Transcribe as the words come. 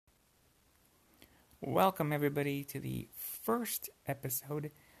Welcome, everybody, to the first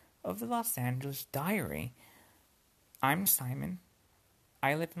episode of the Los Angeles Diary. I'm Simon.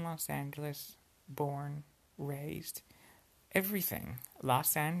 I live in Los Angeles, born, raised, everything.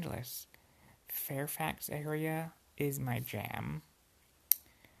 Los Angeles. Fairfax area is my jam.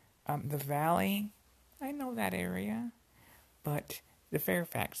 The Valley, I know that area, but the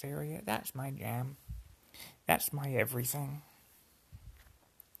Fairfax area, that's my jam. That's my everything.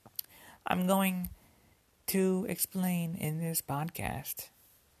 I'm going to explain in this podcast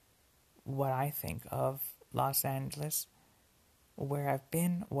what I think of Los Angeles, where I've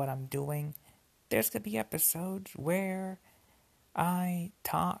been, what I'm doing. There's going to be episodes where I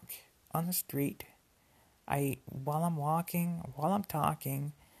talk on the street. While I'm walking, while I'm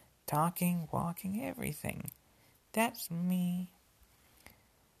talking, walking, everything. That's me.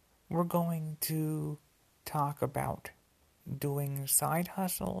 We're going to talk about doing side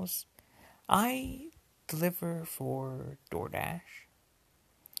hustles. I deliver for DoorDash.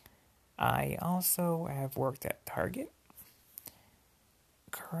 I also have worked at Target.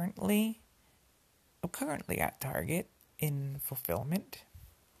 I'm currently at Target in fulfillment.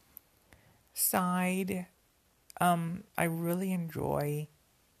 Side, I really enjoy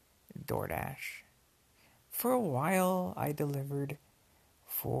DoorDash. For a while, I delivered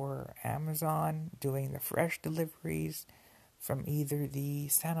for Amazon, doing the fresh deliveries from either the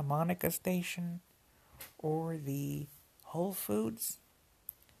Santa Monica station or the Whole Foods.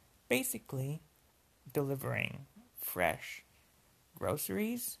 Basically, delivering fresh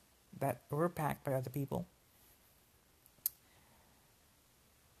groceries that were packed by other people.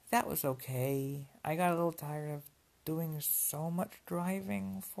 That was okay. I got a little tired of doing so much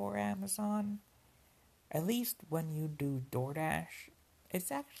driving for Amazon. At least when you do DoorDash,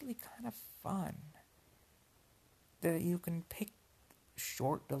 it's actually kind of fun. That you can pick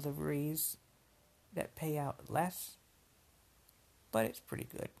short deliveries that pay out less, but it's pretty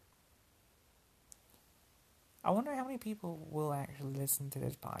good. I wonder how many people will actually listen to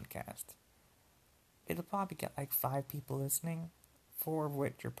this podcast. It'll probably get like 5 people listening, 4 of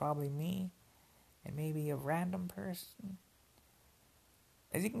which are probably me, and maybe a random person.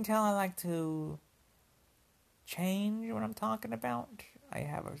 As you can tell, I like to change what I'm talking about. I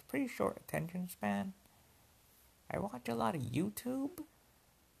have a pretty short attention span. I watch a lot of YouTube.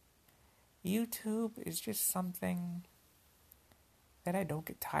 YouTube is just something that I don't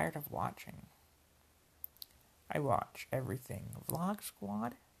get tired of watching. I watch everything. Vlog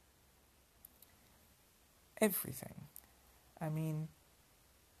Squad. Everything. I mean,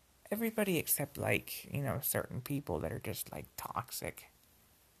 everybody except certain people that are just toxic.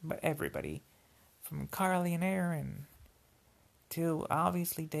 But everybody. From Carly and Aaron to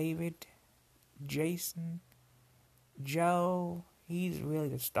obviously David, Jason, Joe. He's really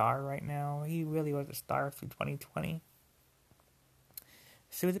the star right now. He really was the star through 2020.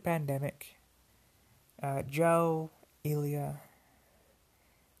 Through the pandemic. Joe, Ilya,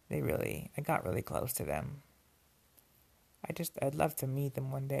 I got really close to them. I'd love to meet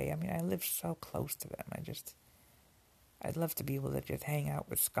them one day. I mean, I live so close to them. I'd love to be able to just hang out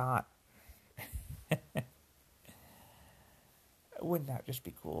with Scott. Wouldn't that just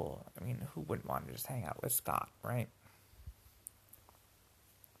be cool? I mean, who wouldn't want to just hang out with Scott, right?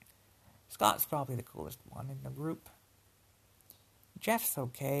 Scott's probably the coolest one in the group. Jeff's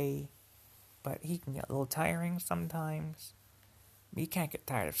okay, but he can get a little tiring sometimes. But you can't get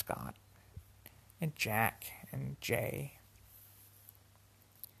tired of Scott. And Jack and Jay.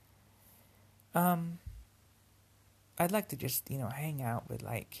 I'd like to just, hang out with,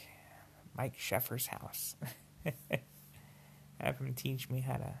 Mike Sheffer's house. Have him teach me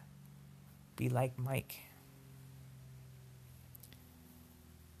how to be like Mike.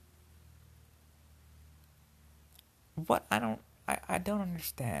 What I don't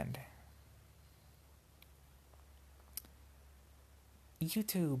understand.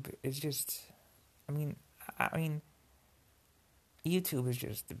 YouTube is just, I mean, YouTube is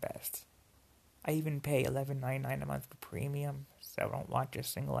just the best. I even pay $11.99 a month for premium, so I don't watch a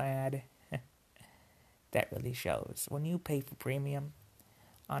single ad. That really shows. When you pay for premium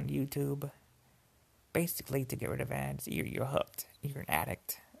on YouTube, basically to get rid of ads, you're hooked. You're an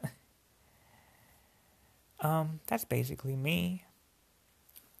addict. That's basically me.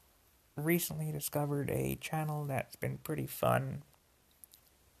 Recently discovered a channel that's been pretty fun.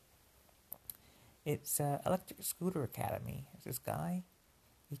 It's Electric Scooter Academy. It's this guy.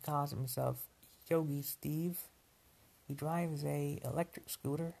 He calls himself Yogi Steve. He drives a electric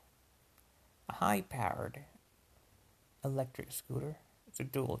scooter. A high-powered electric scooter. It's a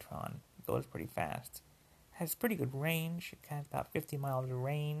Dualtron. It goes pretty fast. Has pretty good range. It has about 50 miles of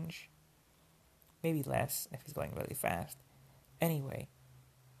range. maybe less if he's going really fast. Anyway,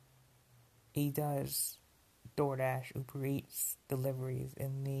 he does DoorDash, Uber Eats deliveries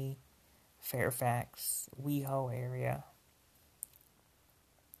in the Fairfax, WeHo area.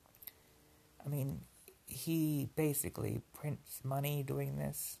 I mean, he basically prints money doing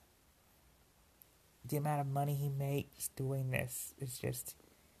this. The amount of money he makes doing this is just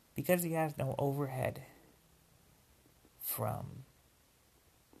because he has no overhead from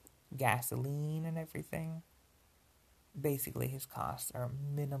gasoline and everything. Basically, his costs are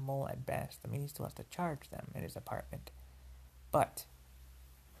minimal at best. I mean, he still has to charge them in his apartment, but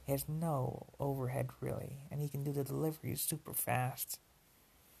he has no overhead really, and he can do the deliveries super fast.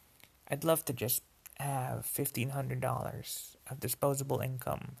 I'd love to just have $1,500 of disposable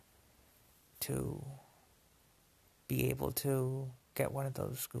income to be able to get one of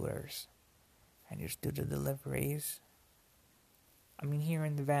those scooters and just do the deliveries. I mean, here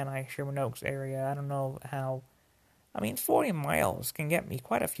in the Van Nuys, Sherman Oaks area, I don't know how. I mean, 40 miles can get me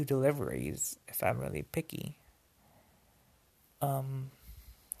quite a few deliveries if I'm really picky.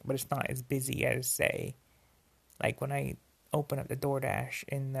 But it's not as busy as, say, like when I open up the DoorDash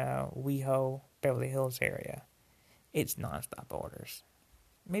in the WeHo, Beverly Hills area. It's nonstop orders.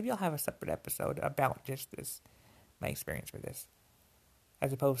 Maybe I'll have a separate episode about just this, my experience with this,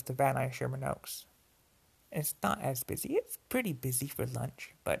 as opposed to Van Nuys, Sherman Oaks. It's not as busy. It's pretty busy for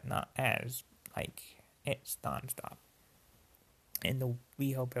lunch, but not as, like, it's nonstop in the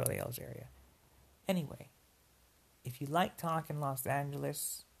WeHo, Beverly Hills area. Anyway, if you like talking Los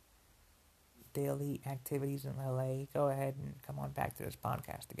Angeles, daily activities in LA, go ahead and come on back to this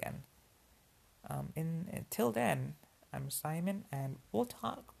podcast again. Until then, I'm Simon, and we'll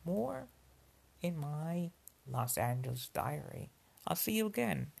talk more in my Los Angeles diary. I'll see you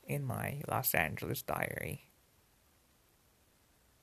again in my Los Angeles diary.